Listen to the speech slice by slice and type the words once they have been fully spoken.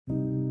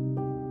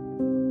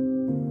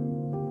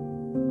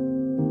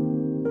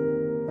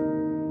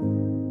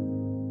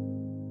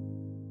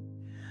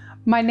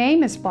My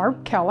name is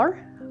Barb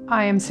Keller.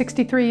 I am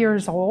 63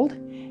 years old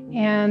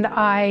and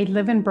I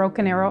live in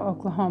Broken Arrow,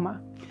 Oklahoma.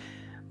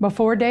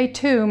 Before day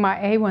 2, my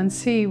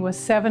A1C was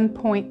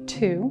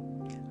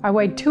 7.2. I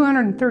weighed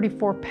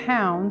 234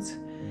 pounds,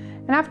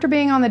 and after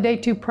being on the day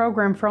 2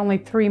 program for only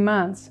 3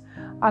 months,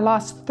 I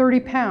lost 30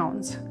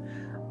 pounds.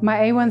 My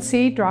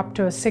A1C dropped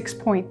to a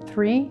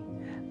 6.3.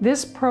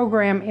 This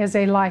program is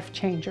a life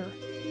changer.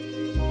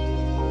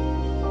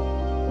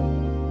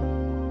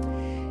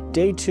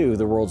 DayTwo,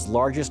 the world's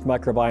largest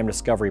microbiome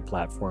discovery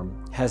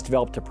platform, has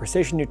developed a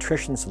precision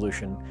nutrition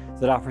solution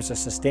that offers a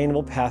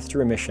sustainable path to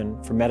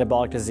remission for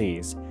metabolic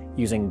disease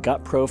using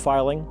gut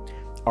profiling,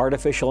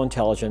 artificial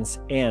intelligence,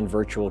 and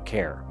virtual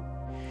care.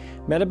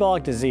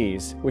 Metabolic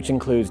disease, which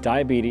includes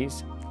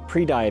diabetes,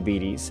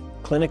 prediabetes,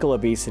 clinical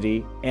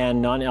obesity,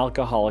 and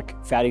non-alcoholic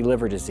fatty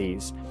liver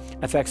disease,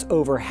 affects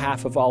over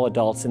half of all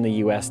adults in the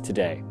U.S.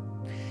 today.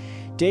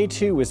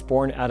 DayTwo was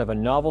born out of a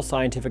novel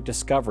scientific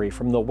discovery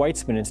from the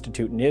Weizmann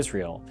Institute in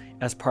Israel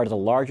as part of the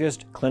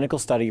largest clinical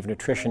study of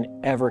nutrition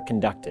ever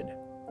conducted.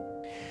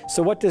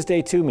 So what does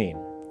day 2 mean?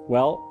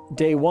 Well,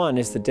 day 1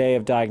 is the day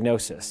of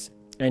diagnosis,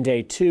 and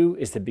day 2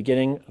 is the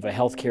beginning of a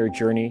healthcare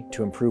journey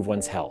to improve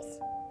one's health.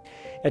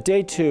 At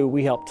day 2,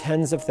 we help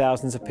tens of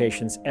thousands of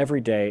patients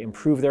every day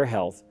improve their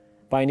health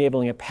by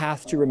enabling a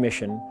path to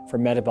remission for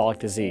metabolic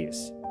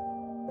disease.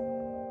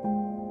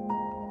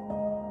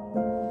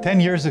 10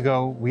 years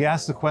ago, we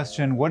asked the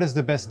question, what is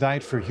the best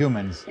diet for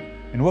humans?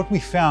 And what we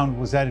found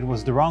was that it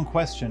was the wrong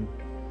question.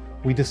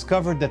 We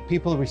discovered that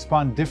people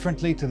respond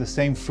differently to the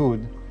same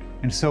food,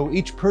 and so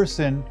each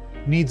person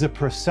needs a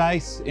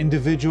precise,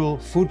 individual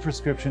food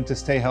prescription to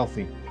stay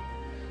healthy.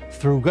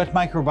 Through gut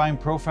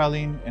microbiome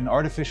profiling and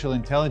artificial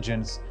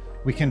intelligence,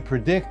 we can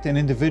predict an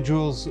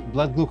individual's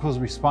blood glucose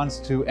response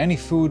to any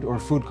food or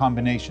food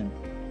combination.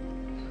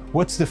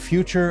 What's the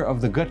future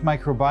of the gut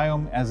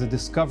microbiome as a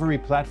discovery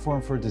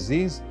platform for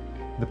disease?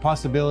 The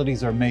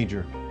possibilities are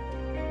major.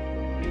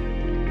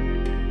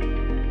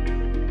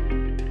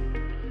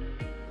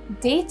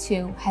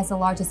 DayTwo has the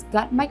largest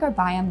gut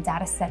microbiome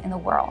dataset in the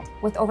world,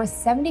 with over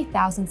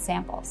 70,000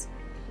 samples.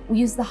 We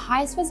use the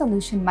highest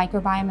resolution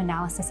microbiome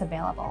analysis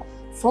available,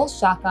 full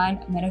shotgun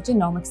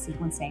metagenomic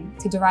sequencing,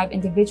 to derive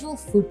individual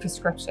food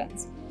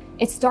prescriptions.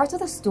 It starts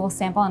with a stool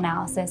sample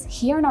analysis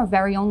here in our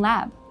very own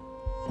lab.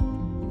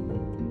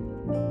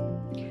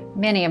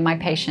 Many of my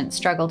patients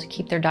struggle to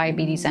keep their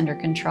diabetes under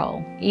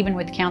control, even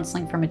with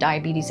counseling from a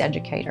diabetes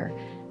educator.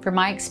 From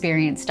my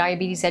experience,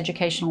 diabetes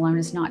education alone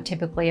is not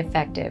typically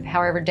effective.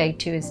 However,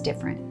 DayTwo is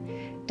different.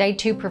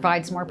 DayTwo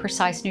provides more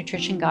precise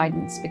nutrition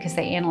guidance because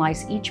they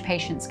analyze each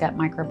patient's gut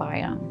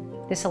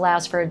microbiome. This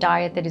allows for a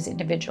diet that is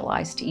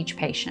individualized to each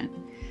patient.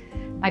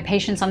 My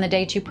patients on the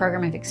DayTwo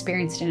program have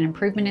experienced an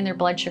improvement in their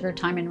blood sugar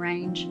time in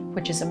range,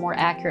 which is a more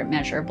accurate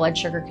measure of blood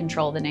sugar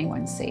control than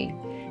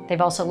A1C. They've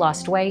also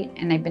lost weight,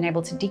 and they've been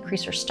able to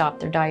decrease or stop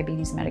their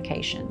diabetes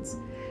medications.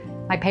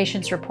 My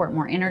patients report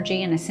more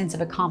energy and a sense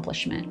of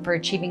accomplishment for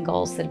achieving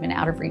goals that have been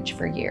out of reach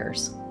for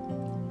years.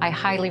 I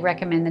highly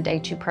recommend the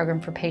DayTwo program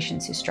for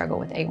patients who struggle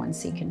with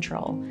A1C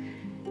control.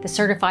 The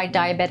certified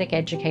diabetic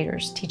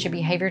educators teach a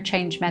behavior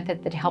change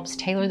method that helps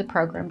tailor the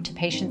program to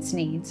patients'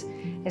 needs,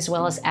 as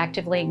well as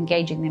actively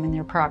engaging them in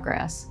their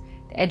progress.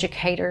 The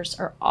educators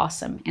are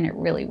awesome, and it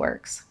really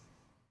works.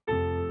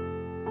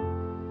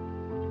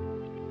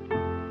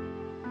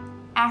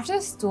 After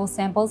the stool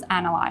sample is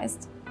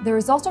analyzed, the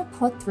results are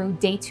put through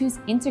DayTwo's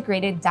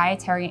integrated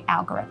dietary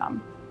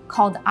algorithm,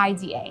 called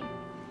IDA.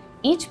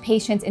 Each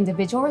patient's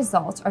individual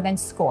results are then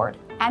scored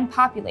and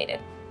populated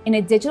in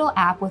a digital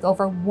app with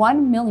over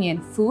 1 million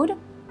food,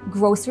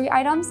 grocery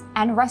items,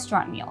 and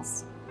restaurant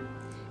meals.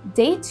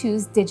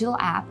 DayTwo's digital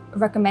app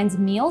recommends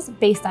meals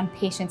based on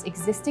patients'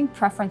 existing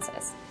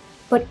preferences,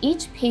 but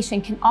each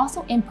patient can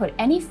also input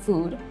any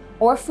food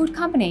or food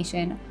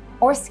combination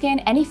or scan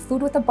any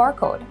food with a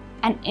barcode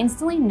and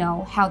instantly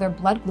know how their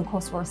blood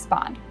glucose will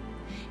respond.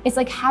 It's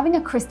like having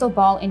a crystal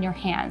ball in your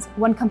hands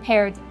when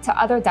compared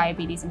to other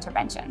diabetes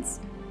interventions.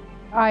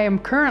 I am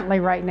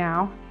currently right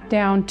now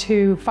down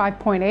to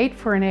 5.8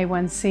 for an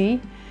A1C,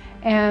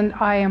 and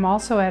I am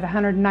also at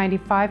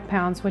 195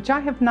 pounds, which I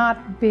have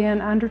not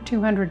been under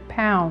 200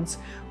 pounds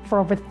for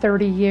over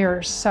 30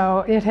 years,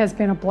 so it has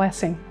been a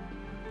blessing,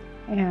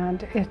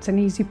 and it's an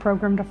easy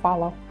program to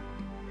follow.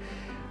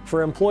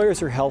 For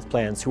employers or health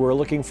plans who are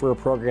looking for a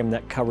program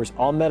that covers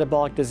all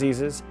metabolic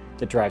diseases,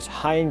 that drives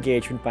high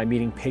engagement by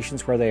meeting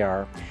patients where they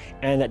are,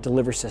 and that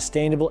delivers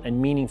sustainable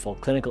and meaningful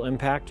clinical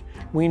impact,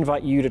 we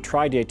invite you to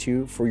try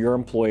DayTwo for your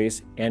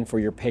employees and for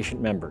your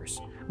patient members.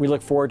 We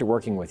look forward to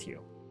working with you.